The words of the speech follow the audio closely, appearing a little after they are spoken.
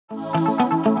Hey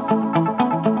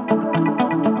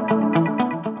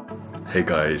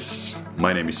guys,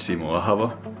 my name is Simo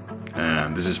Ahava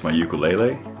and this is my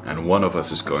ukulele, and one of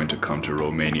us is going to come to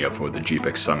Romania for the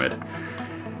GPeC Summit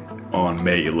on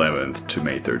May 11th to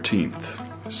May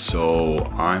 13th. So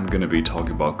I'm going to be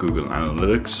talking about Google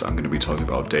Analytics, I'm going to be talking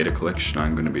about data collection,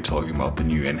 I'm going to be talking about the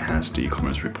new enhanced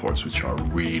e-commerce reports, which are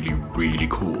really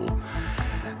cool.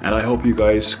 And I hope you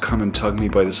guys come and tug me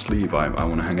by the sleeve. I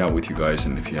want to hang out with you guys,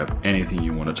 and if you have anything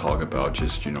you want to talk about,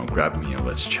 just grab me and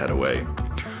let's chat away.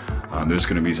 There's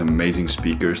going to be some amazing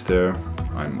speakers there.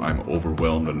 I'm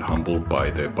overwhelmed and humbled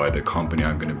by the company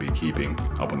I'm going to be keeping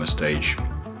up on the stage.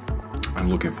 I'm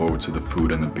looking forward to the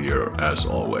food and the beer as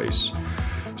always.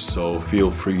 So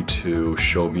feel free to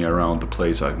show me around the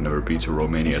place. I've never been to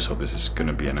Romania, so this is going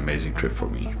to be an amazing trip for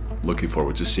me. Looking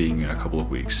forward to seeing you in a couple of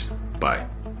weeks. Bye.